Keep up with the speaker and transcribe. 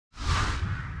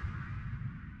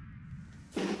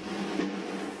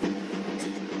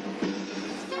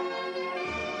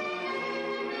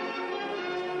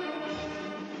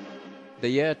The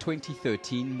year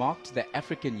 2013 marked the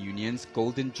African Union's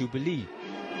Golden Jubilee,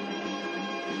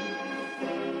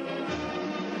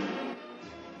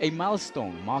 a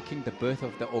milestone marking the birth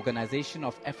of the Organization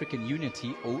of African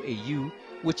Unity, OAU,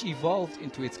 which evolved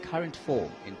into its current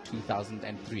form in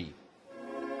 2003.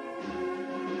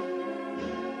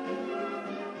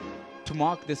 To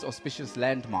mark this auspicious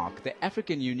landmark, the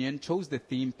African Union chose the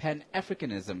theme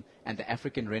Pan-Africanism and the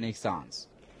African Renaissance.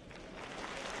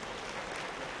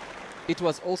 It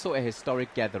was also a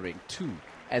historic gathering too,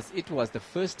 as it was the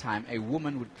first time a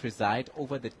woman would preside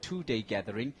over the two-day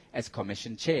gathering as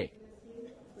Commission Chair.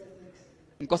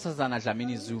 Nkosazana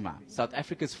Dlamini Zuma, South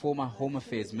Africa's former Home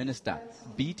Affairs Minister,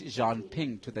 beat Jean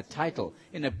Ping to the title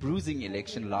in a bruising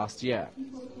election last year.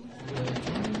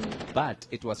 But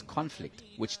it was conflict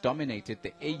which dominated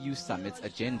the AU summit's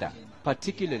agenda,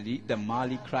 particularly the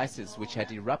Mali crisis which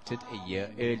had erupted a year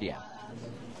earlier.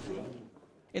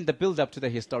 In the build-up to the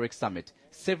historic summit,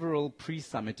 several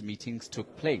pre-summit meetings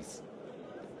took place.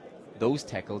 Those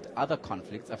tackled other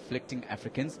conflicts afflicting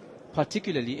Africans,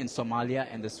 particularly in Somalia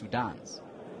and the Sudans.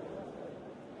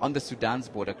 On the Sudan's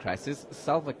border crisis,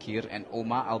 Salva Kiir and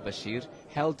Omar al-Bashir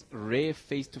held rare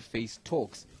face-to-face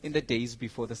talks in the days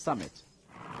before the summit.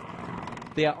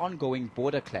 Their ongoing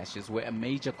border clashes were a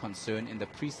major concern in the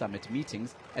pre-summit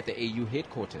meetings at the AU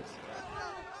headquarters.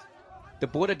 The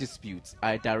border disputes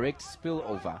are a direct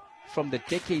spillover from the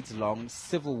decades-long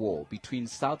civil war between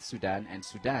South Sudan and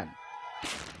Sudan.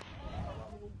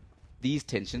 These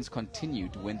tensions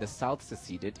continued when the South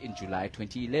seceded in July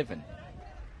 2011.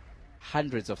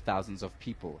 Hundreds of thousands of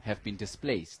people have been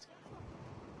displaced.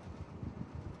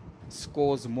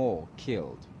 Scores more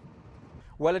killed.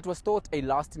 Well, it was thought a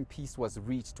lasting peace was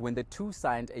reached when the two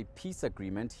signed a peace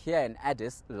agreement here in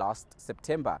Addis last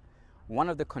September. One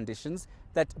of the conditions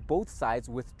that both sides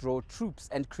withdraw troops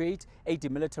and create a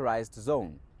demilitarized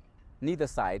zone. Neither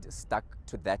side stuck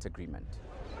to that agreement.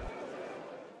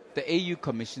 The AU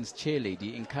Commission's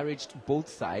chairlady encouraged both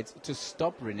sides to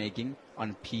stop reneging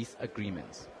on peace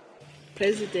agreements.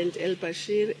 President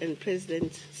al-Bashir and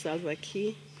President Salva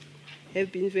Kiir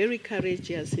have been very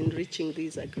courageous in reaching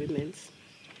these agreements.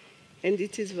 And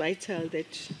it is vital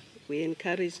that we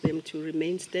encourage them to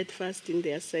remain steadfast in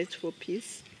their search for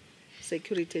peace,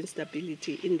 security and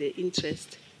stability in the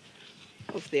interest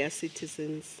of their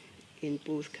citizens in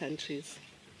both countries.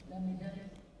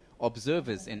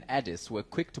 Observers in Addis were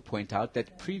quick to point out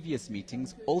that previous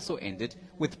meetings also ended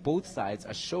with both sides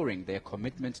assuring their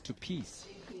commitment to peace.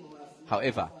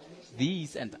 However,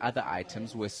 these and other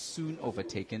items were soon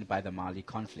overtaken by the Mali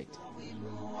conflict.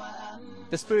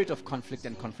 The spirit of conflict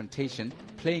and confrontation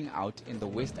playing out in the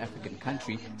West African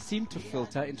country seemed to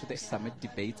filter into the summit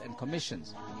debates and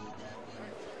commissions.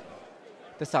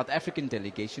 The South African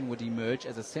delegation would emerge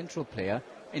as a central player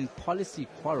in policy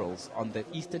quarrels on the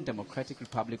Eastern Democratic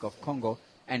Republic of Congo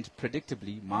and,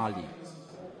 predictably, Mali.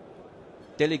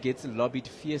 Delegates lobbied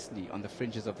fiercely on the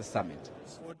fringes of the summit.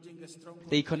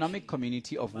 The Economic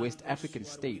Community of West African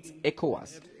States,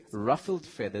 ECOWAS, ruffled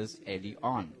feathers early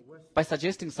on by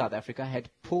suggesting South Africa had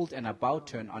pulled an about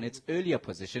turn on its earlier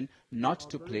position not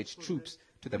to pledge troops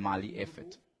to the Mali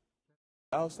effort.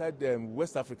 Outside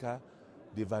West Africa,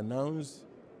 they've announced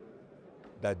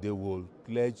that they will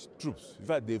pledge troops. In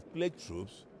fact, they've pledged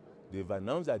troops. They've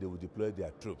announced that they will deploy their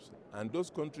troops. And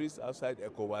those countries outside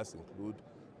ECOWAS include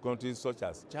countries such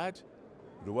as Chad,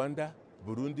 Rwanda,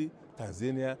 Burundi,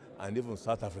 Tanzania, and even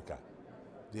South Africa.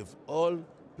 They've all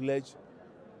pledged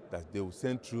that they will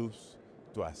send troops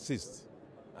to assist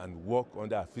and work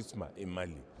under AFISMA in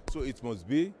Mali. So it must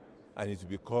be, and it will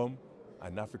become,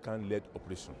 an African-led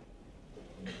operation.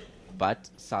 But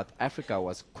South Africa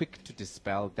was quick to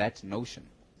dispel that notion.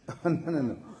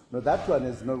 No, that one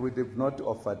is not, we've not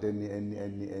offered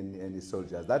any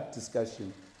soldiers. That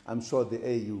discussion, I'm sure the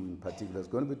AU in particular is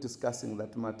going to be discussing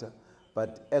that matter,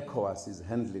 but ECOWAS is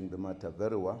handling the matter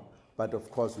very well. But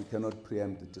of course, we cannot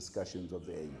preempt the discussions of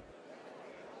the AU.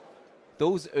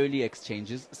 Those early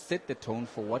exchanges set the tone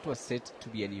for what was set to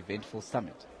be an eventful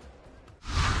summit.